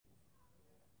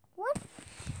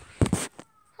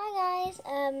guys,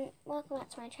 welcome back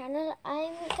to my channel.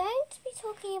 I'm going to be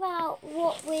talking about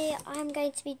what I'm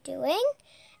going to be doing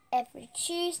every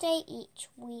Tuesday each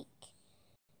week.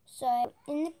 So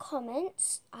in the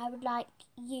comments, I would like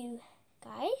you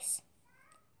guys,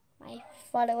 my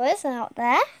followers out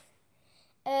there,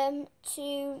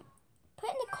 to put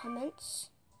in the comments,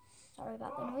 sorry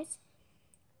about the noise,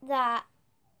 that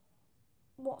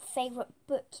what favourite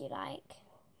book you like.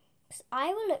 Because I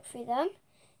will look through them,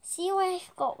 see where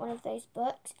I've got one of those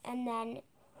books, and then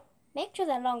make sure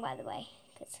they're long, by the way,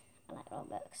 because I like long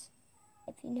books,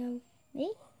 if you know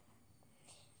me.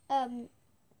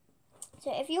 So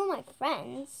if you're my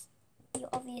friends, you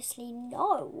obviously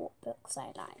know what books I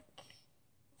like.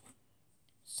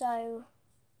 So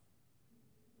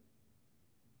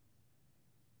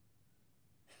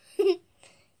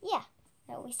yeah,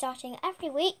 I'll be starting every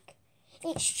week,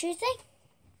 each Tuesday,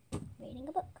 reading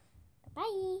a book.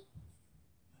 Bye.